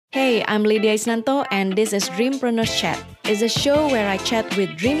Hey, I'm Lydia Isnanto, and this is Dreampreneurs Chat. It's a show where I chat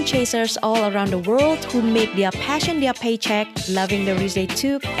with dream chasers all around the world who make their passion their paycheck, loving the risk they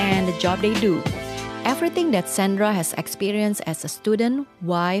took and the job they do. Everything that Sandra has experienced as a student,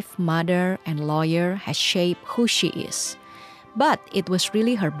 wife, mother, and lawyer has shaped who she is. But it was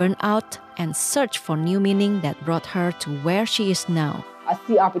really her burnout and search for new meaning that brought her to where she is now. I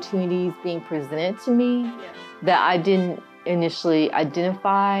see opportunities being presented to me that I didn't initially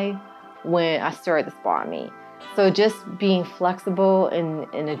identify when I started the Spa Me. So just being flexible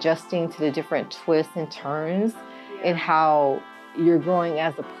and adjusting to the different twists and turns and how you're growing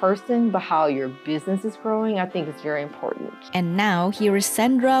as a person, but how your business is growing, I think is very important. And now here is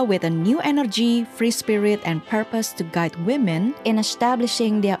Sandra with a new energy, free spirit, and purpose to guide women in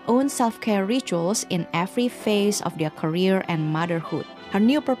establishing their own self-care rituals in every phase of their career and motherhood. Her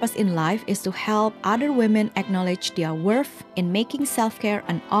new purpose in life is to help other women acknowledge their worth in making self-care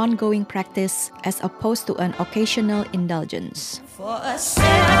an ongoing practice as opposed to an occasional indulgence. For a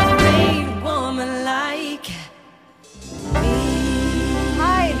self-made woman like me.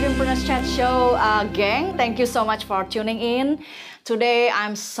 Hi, Dreampreneurs Chat Show gang. Thank you so much for tuning in. Today,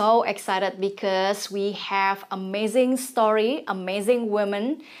 I'm so excited because we have amazing story, amazing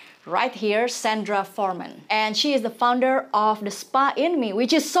woman right here, Sandra Foreman. And she is the founder of the Spa in Me,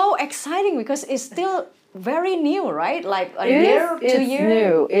 which is so exciting because it's still very new, right? Like a year, 2 It's years?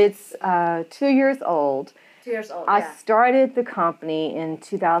 new. It's 2 years old. 2 years old, I started the company in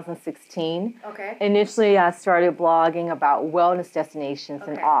 2016. Okay. Initially, I started blogging about wellness destinations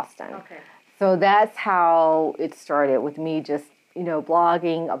in Okay. Austin. Okay. So that's how it started with me just,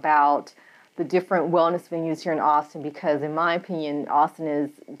 blogging about the different wellness venues here in Austin because in my opinion, Austin is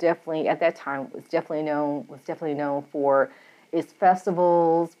definitely, at that time, was definitely known for its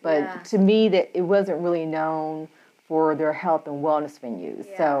festivals, but Yeah. to me that it wasn't really known for their health and wellness venues.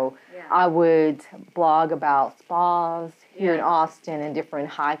 So I would blog about spas here in Austin and different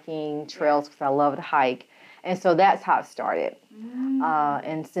hiking trails because I love to hike. And so that's how it started.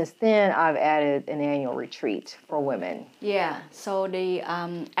 And since then, I've added an annual retreat for women. Yeah, so the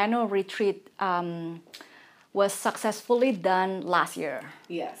annual retreat was successfully done last year.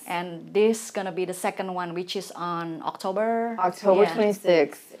 Yes. And this is gonna be the second one, which is on October. October Yeah.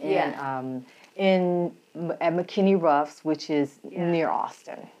 26th at McKinney Ruffs, which is near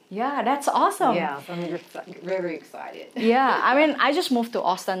Austin. Yeah, that's awesome. Yeah, so I'm very excited. Yeah, I mean, I just moved to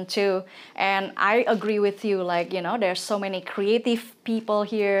Austin too, and I agree with you. Like, there's so many creative people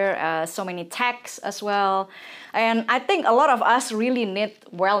here, so many techs as well, and I think a lot of us really need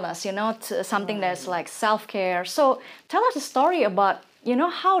wellness. Something that's like self-care. So, tell us a story about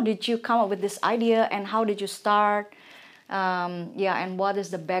how did you come up with this idea, and how did you start? And what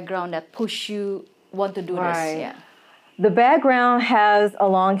is the background that pushed you want to do this? Right. Yeah. The background has a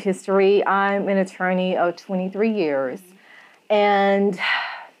long history. I'm an attorney of 23 years. And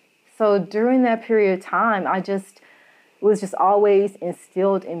so during that period of time, it was just always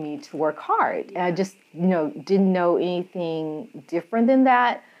instilled in me to work hard. And I just, didn't know anything different than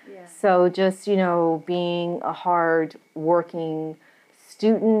that. Yeah. So just, being a hard working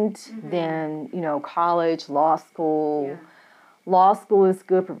student, then, college, law school. Yeah. Law school is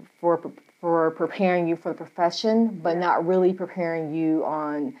good for preparing you for the profession, but not really preparing you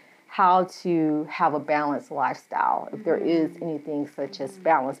on how to have a balanced lifestyle, if there is anything such as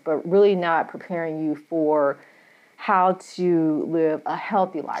balance, but really not preparing you for how to live a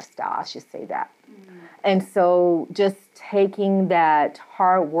healthy lifestyle, I should say that. And so just taking that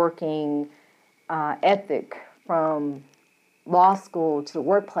hardworking ethic from law school to the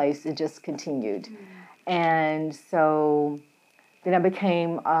workplace, it just continued. And so then I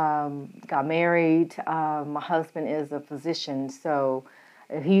got married. My husband is a physician, so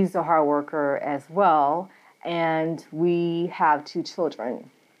he's a hard worker as well. And we have 2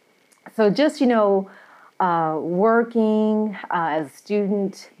 children. So just, working as a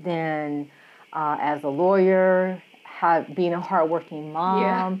student, then as a lawyer, being a hardworking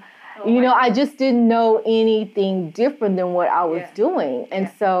mom. Yeah. I just didn't know anything different than what I was doing. And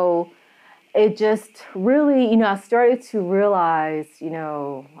so it just really, I started to realize,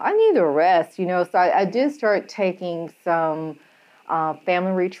 I need a rest, so I did start taking some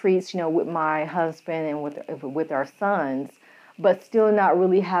family retreats, with my husband and with our sons, but still not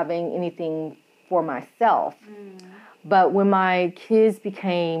really having anything for myself. But when my kids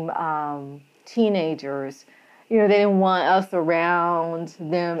became teenagers, they didn't want us around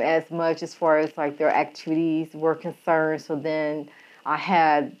them as much as far as like their activities were concerned. So then I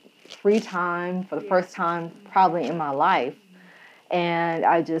had free time for the first time probably in my life. And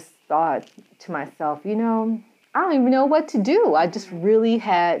I just thought to myself, I don't even know what to do. I just really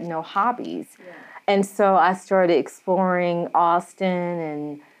had no hobbies. Yeah. And so I started exploring Austin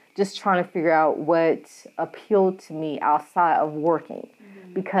and just trying to figure out what appealed to me outside of working,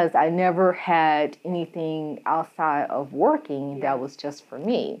 because I never had anything outside of working that was just for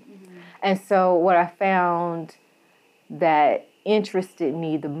me. And so what I found that interested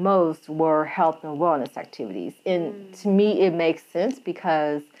me the most were health and wellness activities. And to me, it makes sense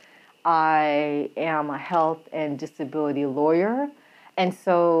because I am a health and disability lawyer. And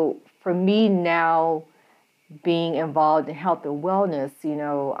so for me now, being involved in health and wellness, you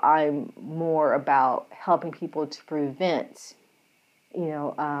know, I'm more about helping people to prevent, you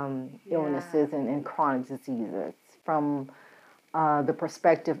know, illnesses and chronic diseases from the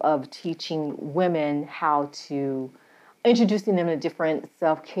perspective of teaching women how to, introducing them to different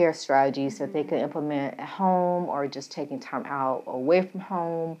self-care strategies that they can implement at home or just taking time out away from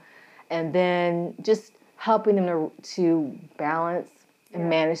home, and then just helping them to balance and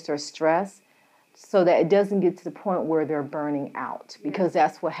manage their stress so that it doesn't get to the point where they're burning out, because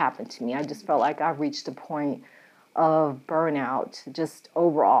that's what happened to me. I just felt like I reached a point of burnout just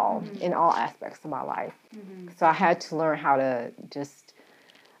overall in all aspects of my life. So I had to learn how to just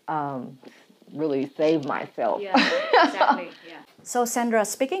really save myself. Yeah, exactly. Yeah. So Sandra,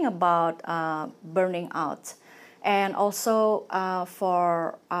 speaking about burning out, and also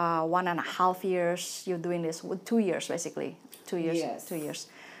for 1.5 years, you're doing this with 2 years basically, 2 years, Yes. 2 years.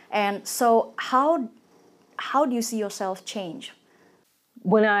 And so how do you see yourself change?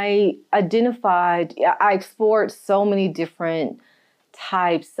 When I identified, I explored so many different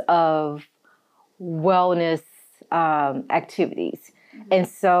types of wellness activities. And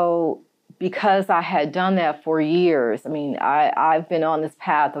so because I had done that for years, I mean, I've been on this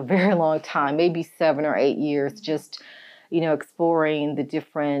path a very long time, maybe 7 or 8 years, just, you know, exploring the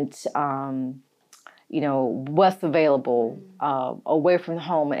different, you know, what's available away from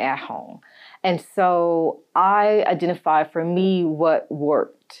home and at home. And so I identified for me what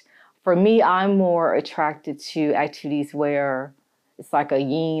worked. For me, I'm more attracted to activities where it's like a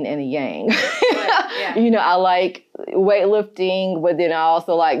yin and a yang. Yeah. You know, I like weightlifting, but then I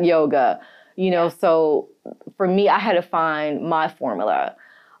also like yoga, you know, so for me, I had to find my formula.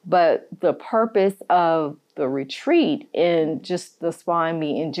 But the purpose of the retreat and just the Spine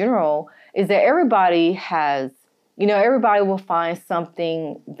Me in general is that everybody has, you know, everybody will find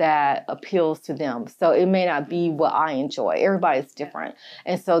something that appeals to them. So it may not be what I enjoy. Everybody's different.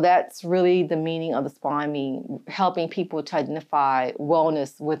 And so that's really the meaning of the Spine Me, helping people to identify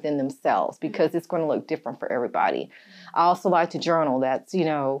wellness within themselves, because it's going to look different for everybody. I also like to journal. That's, you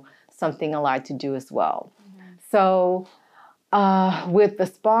know, something I like to do as well. So with the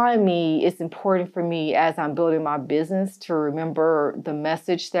Spine Me, it's important for me as I'm building my business to remember the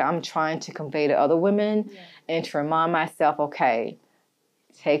message that I'm trying to convey to other women and to remind myself, okay,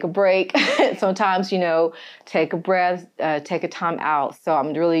 take a break. Sometimes, you know, take a breath, take a time out. So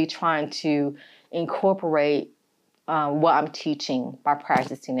I'm really trying to incorporate what I'm teaching by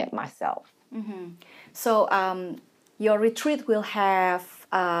practicing it myself. So your retreat will have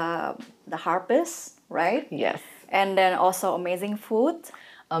the harpist, right? Yes. And then also amazing food.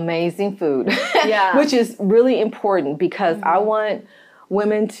 Amazing food. Yeah. Which is really important because I want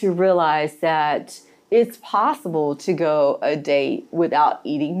women to realize that it's possible to go a day without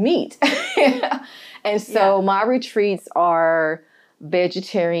eating meat. And so my retreats are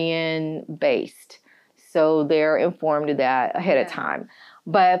vegetarian based. So they're informed of that ahead of time.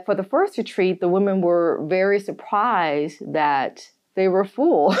 But for the first retreat, the women were very surprised that they were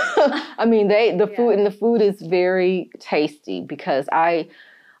full. I mean, the food is very tasty because I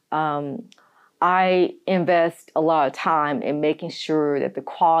invest a lot of time in making sure that the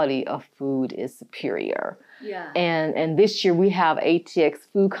quality of food is superior. Yeah. And this year we have ATX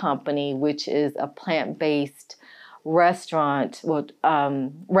Food Company, which is a plant-based restaurant,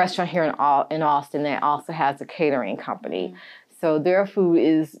 restaurant here in Austin that also has a catering company. So their food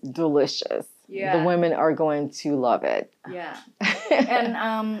is delicious. Yeah. The women are going to love it. Yeah.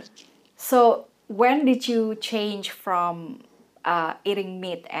 And so when did you change from eating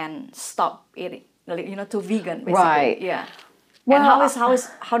meat and stop eating, you know, to vegan, basically? Right. Yeah. Well, and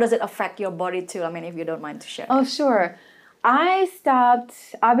how does it affect your body too? I mean, if you don't mind to share. Oh, sure. I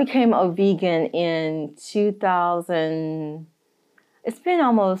became a vegan in 2000. It's been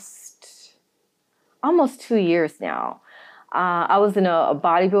almost 2 years now. I was in a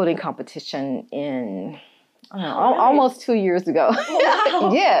bodybuilding competition in, I don't know, almost 2 years ago.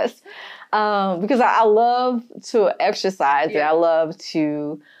 Wow. Yes. Because I love to exercise and I love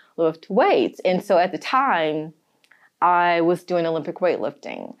to lift weights. And so at the time, I was doing Olympic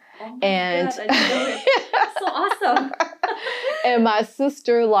weightlifting. Oh my and God, I didn't know it. so awesome. And my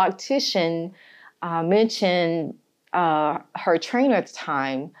sister loctician mentioned her trainer at the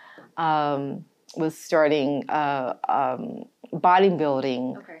time was starting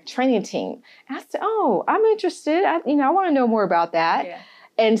bodybuilding training team. And I said, "Oh, I'm interested. I want to know more about that." Yeah.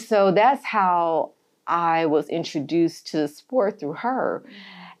 And so that's how I was introduced to the sport through her.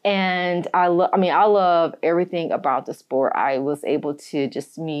 And I love everything about the sport. I was able to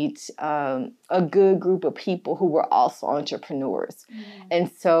just meet a good group of people who were also entrepreneurs. And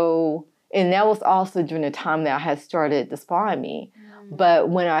that was also during the time that I had started the Spa in Me. But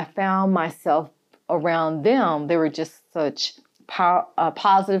when I found myself around them, they were just such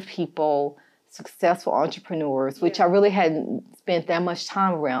positive people, successful entrepreneurs, which I really hadn't spent that much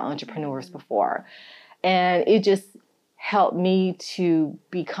time around entrepreneurs before. And it just helped me to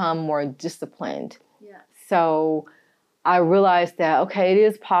become more disciplined. Yeah. So I realized that, okay, it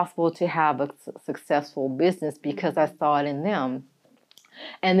is possible to have a successful business because I saw it in them.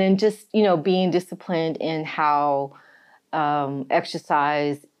 And then just, being disciplined in how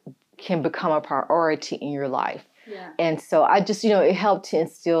exercise can become a priority in your life. Yeah. And so I just, it helped to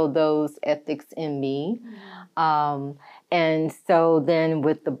instill those ethics in me. And so then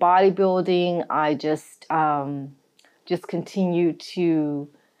with the bodybuilding, I just continue to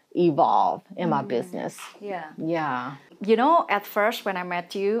evolve in my business. Yeah. Yeah. At first when I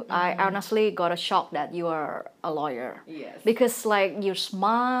met you, I honestly got a shock that you are a lawyer. Yes. Because like your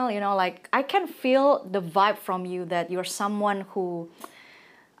smile, like I can feel the vibe from you that you're someone who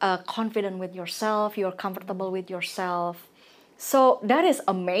confident with yourself, you're comfortable with yourself. So that is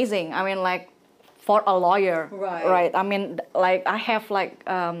amazing. I mean, like for a lawyer, right? I mean, like I have like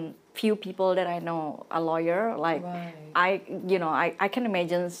few people that I know a lawyer. Like I can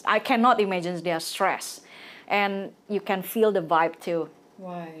imagine, I cannot imagine their stress, and you can feel the vibe too.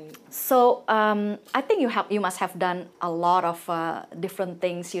 Right. So I think you must have done a lot of different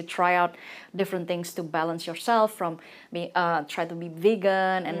things. You try out different things to balance yourself. From try to be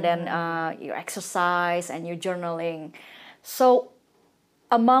vegan, and then you exercise and you journaling. So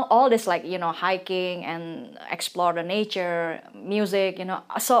among all this, like hiking and explore the nature, music,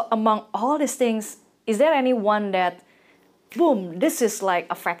 So among all these things, is there any one that, boom, this is like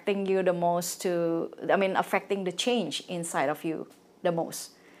affecting you the most? Affecting the change inside of you the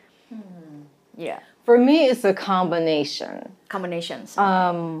most? Yeah. For me, it's a combination. Combinations.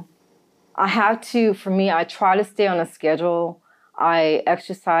 I try to stay on a schedule. I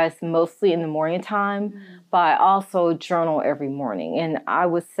exercise mostly in the morning time, but I also journal every morning. And I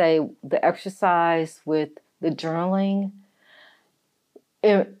would say the exercise with the journaling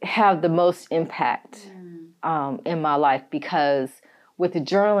have the most impact in my life, because with the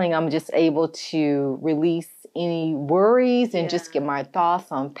journaling, I'm just able to release any worries and just get my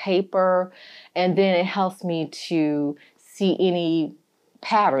thoughts on paper. And then it helps me to see any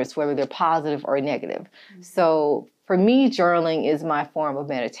patterns, whether they're positive or negative. So for me, journaling is my form of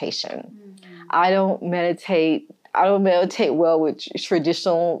meditation. I don't meditate well with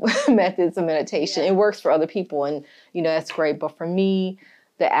traditional methods of meditation. It works for other people, and that's great. But for me,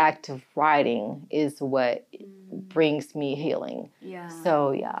 the act of writing is what brings me healing. Yeah.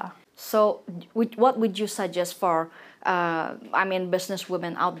 So yeah. So what would you suggest for business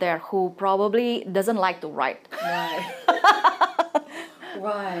women out there who probably doesn't like to write? Right.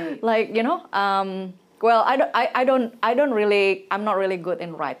 Right. Like well, I'm not really good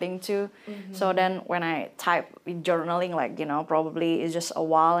in writing too. So then when I type in journaling, like probably it's just a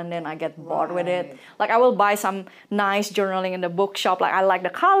while, and then I get bored with it. Like I will buy some nice journaling in the bookshop, like I like the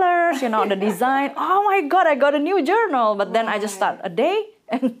colors, the design. Oh my God, I got a new journal, but then I just start a day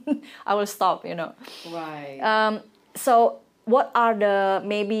and I will stop. Right. So what are the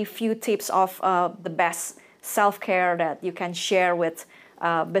maybe few tips of the best self-care that you can share with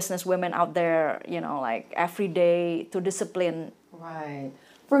business women out there, like every day to discipline? Right.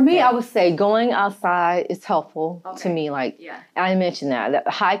 For me, I would say going outside is helpful to me. Like I mentioned that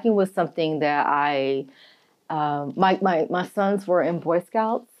hiking was something that my sons were in Boy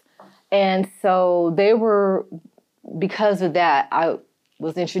Scouts, and so because of that, I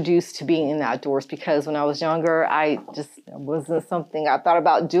was introduced to being in the outdoors, because when I was younger, I just wasn't something I thought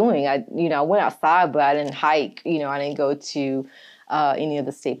about doing. I went outside, but I didn't hike. I didn't go to any of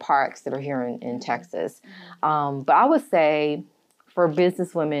the state parks that are here in Texas. But I would say for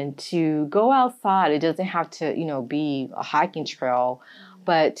business women to go outside, it doesn't have to, be a hiking trail,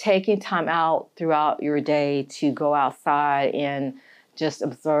 but taking time out throughout your day to go outside and just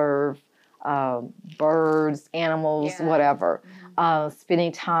observe birds, animals, whatever.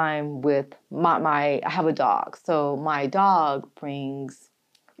 Spending time with I have a dog, so my dog brings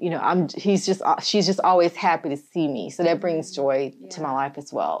she's just always happy to see me. So that brings joy to my life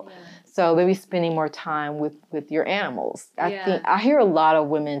as well. Yeah. So maybe spending more time with your animals. I hear a lot of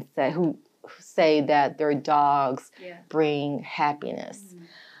women who say that their dogs bring happiness.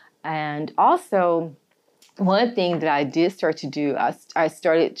 And also, one thing that I did start to do, I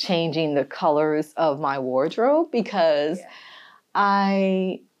started changing the colors of my wardrobe because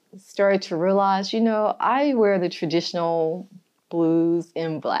I started to realize, I wear the traditional blues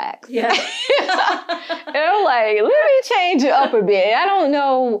and blacks. Yeah. And I'm like, let me change it up a bit. I don't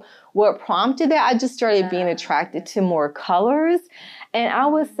know what prompted that. I just started being attracted to more colors. And I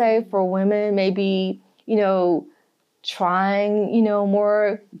would say for women, maybe, trying,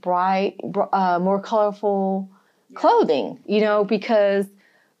 more bright, more colorful clothing, because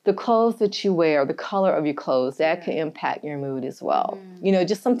the clothes that you wear, the color of your clothes, that can impact your mood as well.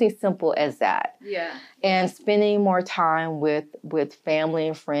 Just something simple as that. Yeah. And spending more time with family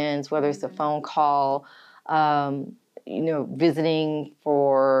and friends, whether it's a phone call, visiting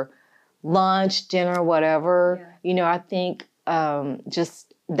for lunch, dinner, whatever. I think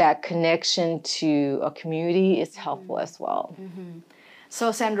just that connection to a community is helpful as well.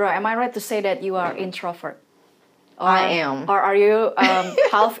 So Sandra, am I right to say that you are introvert? I am. Or are you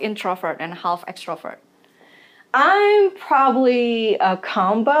half introvert and half extrovert? I'm probably a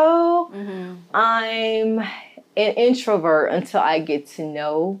combo. I'm an introvert until I get to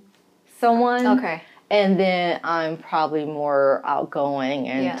know someone. Okay. And then I'm probably more outgoing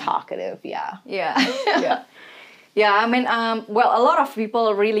and talkative. Yeah. Yeah, I mean, well, a lot of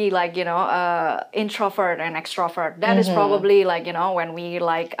people really like, introvert and extrovert. That is probably like, when we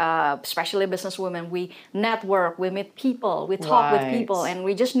like, especially businesswomen, we network, we meet people, we talk with people, and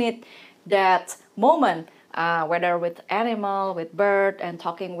we just need that moment, whether with animal, with bird, and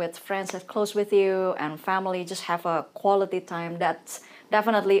talking with friends that's close with you, and family, just have a quality time. That's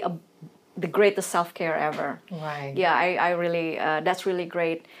definitely the greatest self-care ever. Right. Yeah, I really, that's really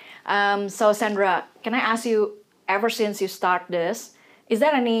great. So Sandra, can I ask you, ever since you start this, is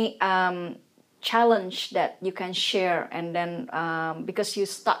there any challenge that you can share? And then because you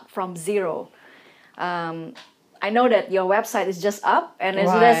start from zero, I know that your website is just up, and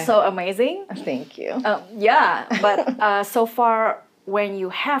that's so amazing. Thank you. Yeah, but so far, when you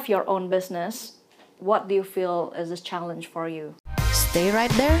have your own business, what do you feel is a challenge for you? Stay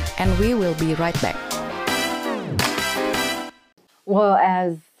right there, and we will be right back. Well,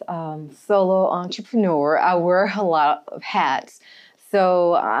 as solo entrepreneur, I wear a lot of hats.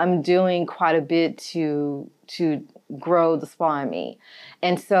 So I'm doing quite a bit to grow the Spa in Me.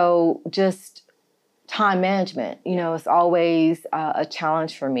 And so just time management, it's always a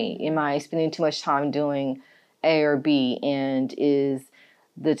challenge for me. Am I spending too much time doing A or B? And is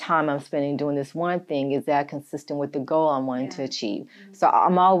the time I'm spending doing this one thing, is that consistent with the goal I'm wanting to achieve? So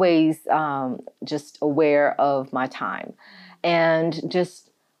I'm always just aware of my time. And just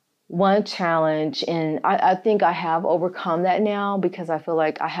one challenge, and I think I have overcome that now because I feel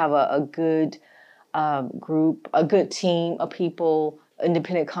like I have a good group, a good team of people,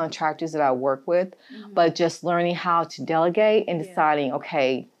 independent contractors that I work with, but just learning how to delegate and deciding,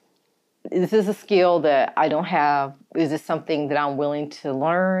 okay, this is a skill that I don't have. Is this something that I'm willing to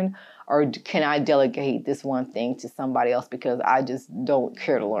learn? Or can I delegate this one thing to somebody else because I just don't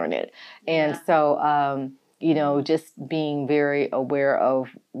care to learn it? And so, just being very aware of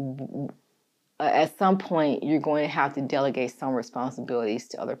at some point you're going to have to delegate some responsibilities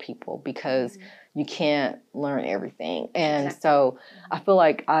to other people because you can't learn everything. And so I feel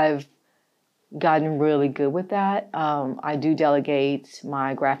like I've gotten really good with that. I do delegate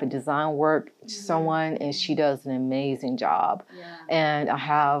my graphic design work to someone, and she does an amazing job. And I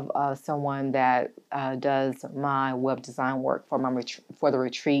have someone that does my web design work for the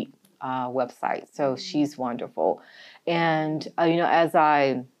retreat website. So she's wonderful. And as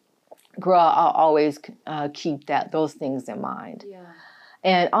I grow, I'll always keep those things in mind.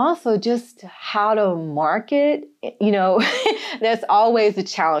 And also just how to market, that's always a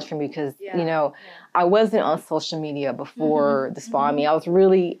challenge for me because, I wasn't on social media before the Spa in Me. I was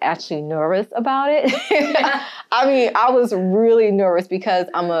really actually nervous about it. I mean, I was really nervous because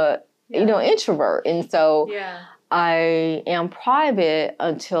I'm a, introvert. And so I am private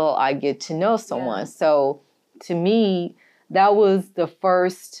until I get to know someone. So to me, that was the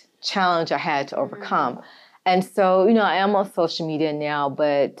first challenge I had to overcome. And so, I am on social media now,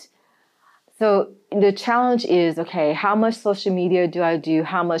 but so the challenge is, okay, how much social media do I do?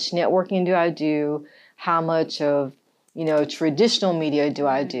 How much networking do I do? How much of, traditional media do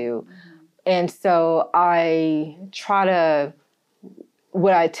I do? And so I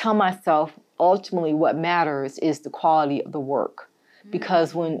what I tell myself, ultimately what matters is the quality of the work.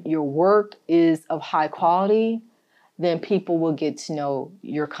 because when your work is of high quality, then people will get to know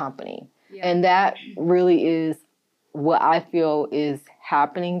your company. And that really is what I feel is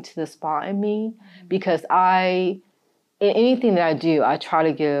happening to the spa in me, because in anything that I do, I try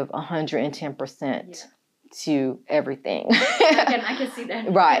to give 110% to everything. I can see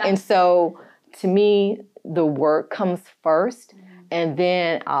that. Right. And so to me, the work comes first, and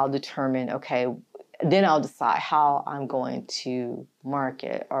then I'll determine, then I'll decide how I'm going to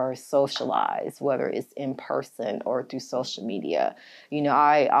market or socialize, whether it's in person or through social media.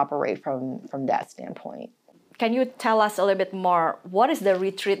 I operate from that standpoint. Can you tell us a little bit more? What is the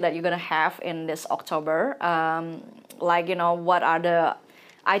retreat that you're going to have in this October? What are the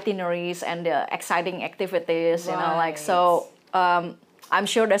itineraries and the exciting activities? I'm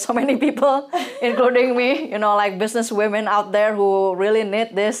sure there's so many people, including me, business women out there who really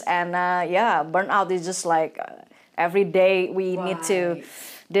need this. And burnout is just every day we need to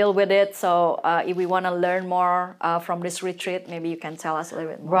deal with it. So if we want to learn more from this retreat, maybe you can tell us a little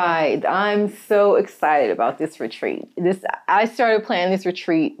bit more. Right. I'm so excited about this retreat. I started planning this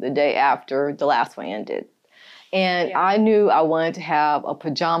retreat the day after the last one ended. And I knew I wanted to have a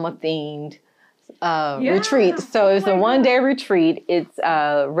pajama-themed retreat. So it's a one-day retreat. It's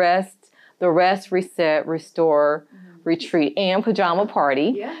the rest, reset, restore retreat and pajama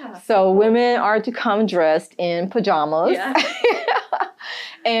party. Yeah. So women are to come dressed in pajamas. Yeah.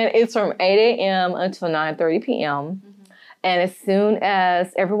 And it's from 8 a.m. until 9:30 p.m. And as soon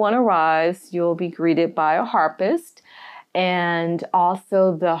as everyone arrives, you'll be greeted by a harpist. And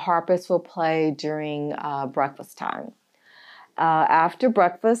also the harpist will play during breakfast time. After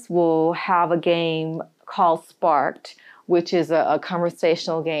breakfast, we'll have a game called Sparked, which is a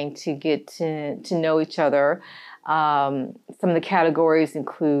conversational game to get to know each other. Some of the categories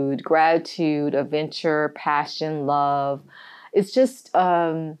include gratitude, adventure, passion, love. It's just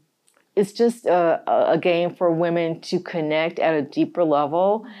a game for women to connect at a deeper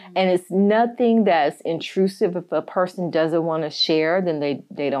level. And it's nothing that's intrusive. If a person doesn't want to share, then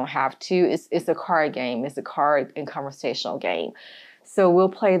they don't have to. It's a card game. It's a card and conversational game. So we'll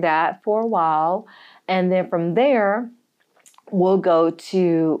play that for a while. And then from there, we'll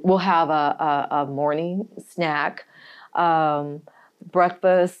have a morning snack,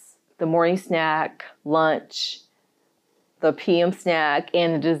 breakfast, the morning snack, lunch, the PM snack,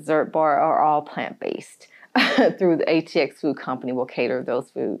 and the dessert bar are all plant-based. Through the ATX Food Company will cater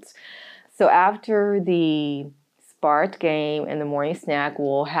those foods. So after the Sparked game and the morning snack,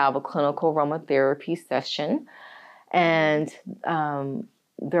 we'll have a clinical aromatherapy session. And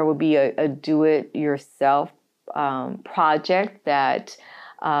there will be a do-it-yourself project that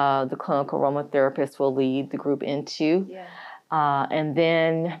the clinical aromatherapist will lead the group into. Yeah. And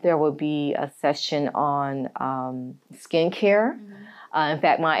then there will be a session on skincare. In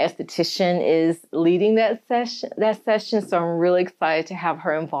fact, my esthetician is leading that session, so I'm really excited to have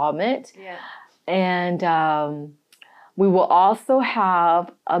her involvement. Yeah. And we will also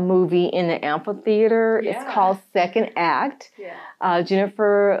have a movie in the amphitheater. Yeah. It's called Second Act. Yeah.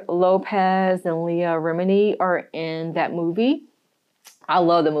 Jennifer Lopez and Leah Remini are in that movie. I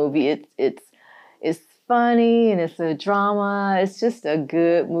love the movie. It's funny and it's a drama. It's just a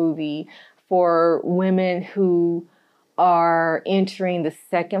good movie for women who are entering the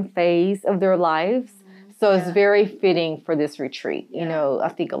second phase of their lives. So it's very fitting for this retreat. Yeah. I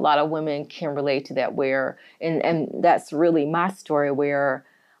think a lot of women can relate to that and that's really my story, where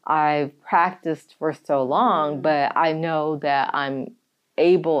I've practiced for so long, but I know that I'm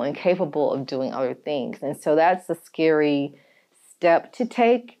able and capable of doing other things. And so that's a scary step to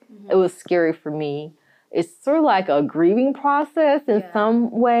take. It was scary for me. It's sort of like a grieving process in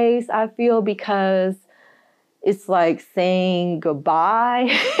some ways, I feel, because it's like saying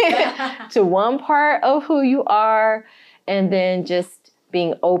goodbye to one part of who you are and then just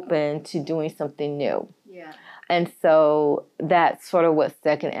being open to doing something new. Yeah. And so that's sort of what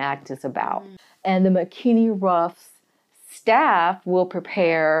Second Act is about. And the McKinney Ruffs staff will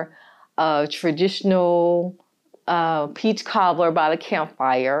prepare a traditional peach cobbler by the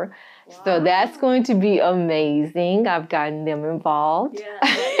campfire. Wow. So that's going to be amazing. I've gotten them involved.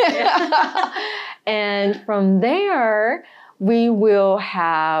 Yeah. And from there, we will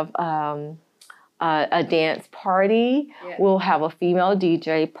have a dance party. Yeah. We'll have a female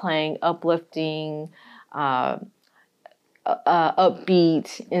DJ playing uplifting,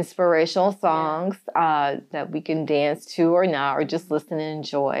 upbeat, inspirational songs that we can dance to or not, or just listen and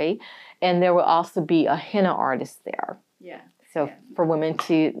enjoy. And there will also be a henna artist there. Yeah. So for women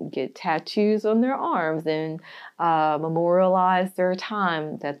to get tattoos on their arms and memorialize their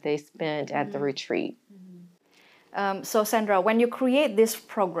time that they spent at the retreat. So Sandra, when you create this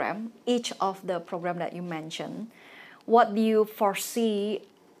program, each of the program that you mentioned, what do you foresee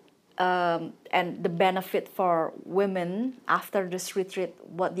and the benefit for women after this retreat?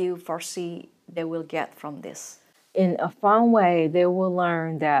 What do you foresee they will get from this? In a fun way, they will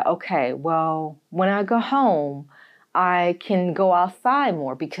learn that, okay, well, when I go home, I can go outside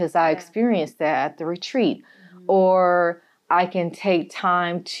more because I experienced that at the retreat. Or I can take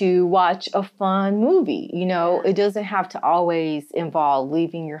time to watch a fun movie. You know, it doesn't have to always involve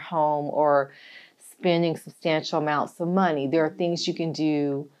leaving your home or spending substantial amounts of money. There are things you can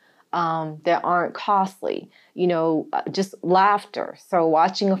do that aren't costly. You know, just laughter. So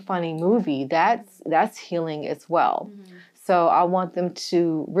watching a funny movie, that's healing as well. So I want them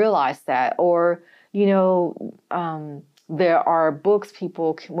to realize that. Or, you know, there are books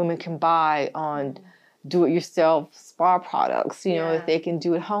women can buy on do-it-yourself spa products, you know, if they can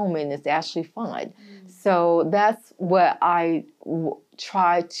do it home and it's actually fun. So that's what I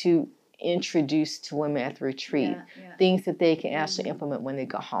try to introduce to women at the retreat, things that they can actually implement when they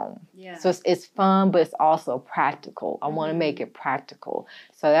go home. So it's fun, but it's also practical. I want to make it practical.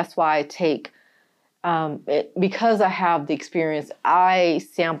 So that's why I take, because I have the experience, I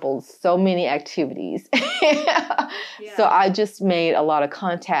sampled so many activities. So I just made a lot of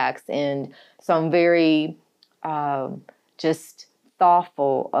contacts, and so I'm very just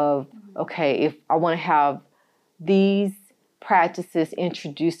thoughtful of, okay, if I want to have these practices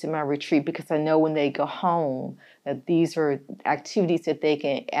introduced in my retreat, because I know when they go home that these are activities that they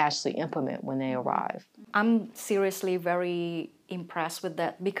can actually implement when they arrive. I'm seriously very impressed with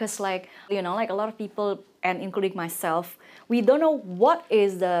that, because like, you know, like a lot of people, and including myself, we don't know what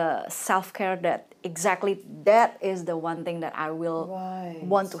is the self-care that exactly that is the one thing that I will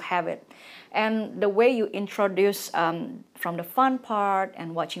want to have it. And the way you introduce from the fun part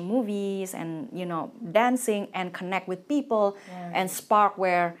and watching movies and, you know, dancing and connect with people and spark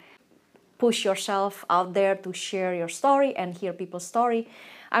where push yourself out there to share your story and hear people's story.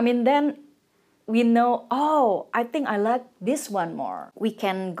 I mean, then we know, oh, I think I like this one more. We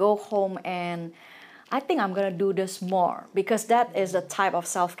can go home and I think I'm gonna do this more, because that is the type of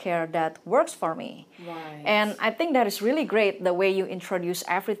self-care that works for me. And I think that is really great, the way you introduce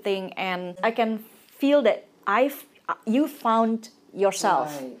everything, and I can feel that you found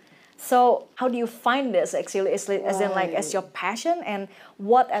yourself. So how do you find this actually? As in like as your passion, and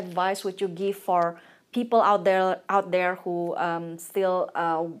what advice would you give for people out there who still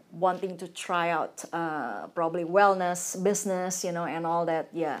wanting to try out probably wellness business, you know, and all that?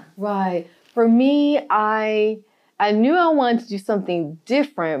 Right. For me, I knew I wanted to do something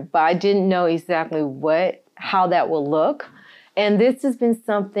different, but I didn't know exactly how that will look. And this has been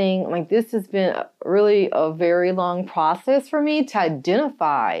something, like, this has been really a very long process for me to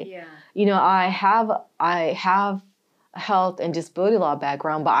identify. You know, I have a health and disability law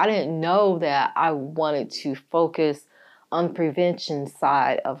background, but I didn't know that I wanted to focus on the prevention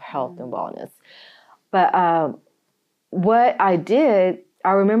side of health and wellness. But what I did,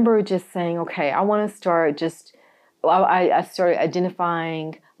 I remember just saying, okay, I want to start I started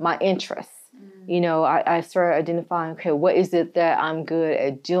identifying my interests. You know, I started identifying, okay, what is it that I'm good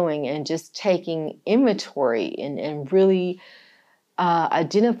at doing, and just taking inventory and really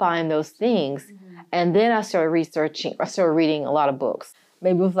identifying those things. And then I started reading a lot of books.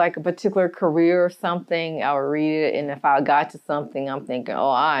 Maybe it was like a particular career or something, I would read it, and if I got to something, I'm thinking,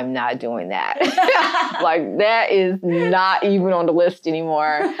 oh, I'm not doing that. Like, that is not even on the list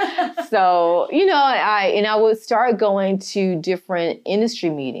anymore. So, you know, I would start going to different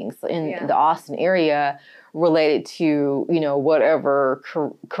industry meetings in the Austin area related to, you know, whatever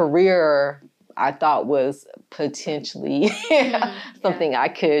career I thought was potentially something I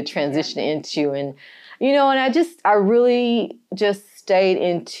could transition into. And, you know, and I really just stayed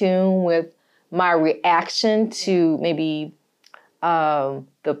in tune with my reaction to maybe the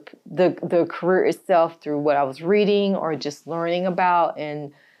career itself through what I was reading or just learning about,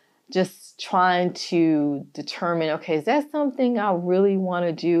 and just trying to determine, okay, is that something I really want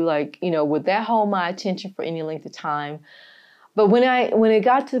to do? Like, you know, would that hold my attention for any length of time? But when it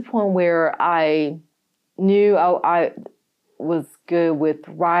got to the point where I knew I was good with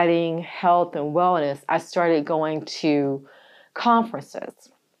writing, health, and wellness, I started going to conferences.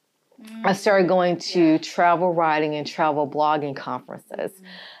 I started going to travel writing and travel blogging conferences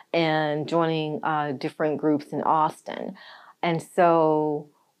and joining different groups in Austin. And so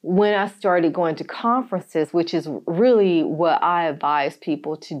when I started going to conferences, which is really what I advise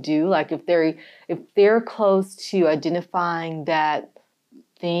people to do, like if they're close to identifying that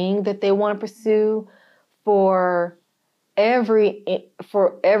thing that they want to pursue, for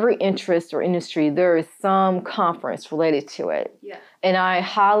for every interest or industry, there is some conference related to it. Yeah. And I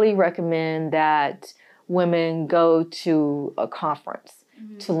highly recommend that women go to a conference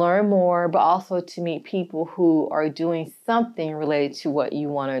to learn more, but also to meet people who are doing something related to what you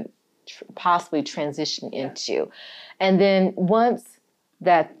want to possibly transition into. And then once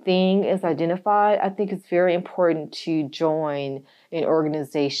that thing is identified, I think it's very important to join an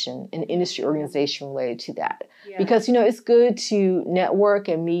organization, an industry organization related to that. Yeah. Because, you know, it's good to network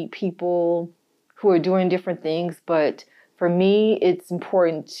and meet people who are doing different things, but for me, it's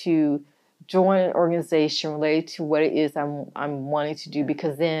important to join an organization related to what it is I'm wanting to do,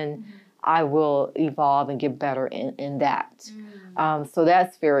 because then I will evolve and get better in that. So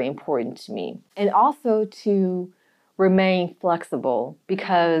that's very important to me. And also to remain flexible,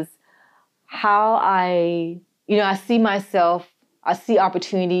 because how I see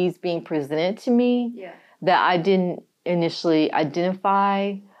opportunities being presented to me that I didn't initially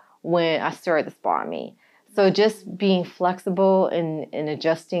identify when I started the Spa Me. So just being flexible and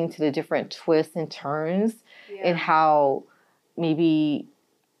adjusting to the different twists and turns and how maybe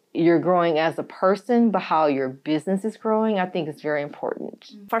you're growing as a person, but how your business is growing, I think is very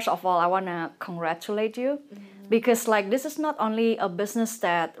important. First of all, I want to congratulate you because like this is not only a business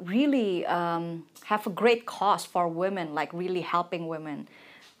that really have a great cause for women, like really helping women,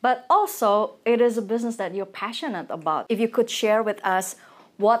 but also it is a business that you're passionate about. If you could share with us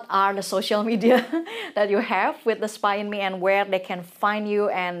what are the social media that you have with the Spa In Me, and where they can find you,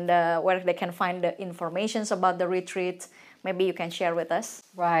 and where they can find the information about the retreat, maybe you can share with us.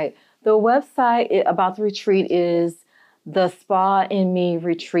 Right. The website about the retreat is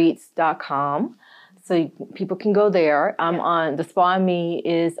thespainmeretreats.com. So people can go there. I'm on the Spa In Me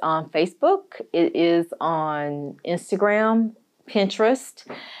is on Facebook. It is on Instagram, Pinterest,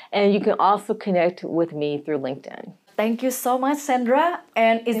 and you can also connect with me through LinkedIn. Thank you so much, Sandra.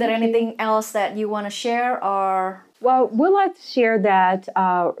 And is there anything else that you want to share, or? Well, we'd like to share that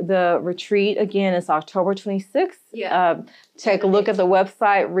the retreat, again, is October 26th. Take a look at the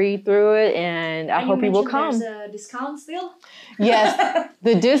website, read through it, and I hope you will come. There's a discount still? Yes,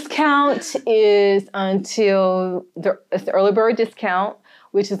 the discount is until it's the early bird discount,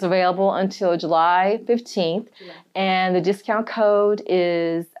 which is available until July 15th. And the discount code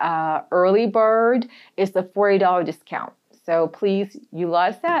is early bird. It's a $40 discount. So please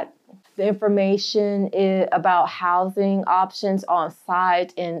utilize that. The information is about housing options on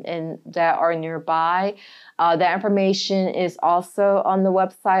site and that are nearby. That information is also on the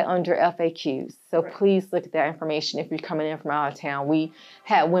website under FAQs. So please look at that information if you're coming in from out of town. We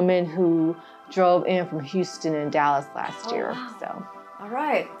had women who drove in from Houston and Dallas last year. Wow. So. All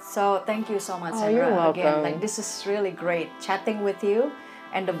right. So thank you so much, Sandra. You're welcome. Again, like this is really great chatting with you,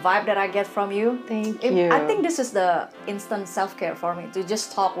 and the vibe that I get from you. Thank you. I think this is the instant self-care for me, to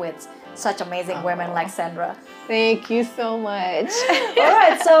just talk with such amazing women like Sandra. Thank you so much. All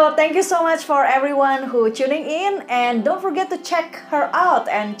right, so thank you so much for everyone who tuning in, and don't forget to check her out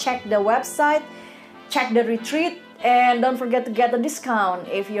and check the website, check the retreat, and don't forget to get the discount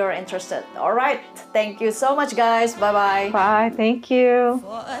if you're interested. All right, thank you so much, guys. Bye-bye. Bye, thank you.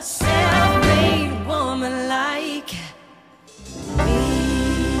 For a self-made woman like me.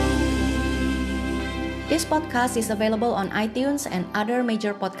 This podcast is available on iTunes and other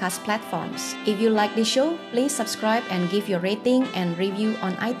major podcast platforms. If you like this show, please subscribe and give your rating and review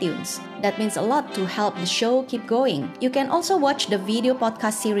on iTunes. That means a lot to help the show keep going. You can also watch the video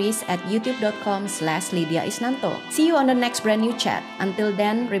podcast series at youtube.com/Lydia Isnanto. See you on the next brand new chat. Until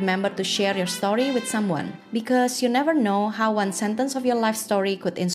then, remember to share your story with someone, because you never know how one sentence of your life story could inspire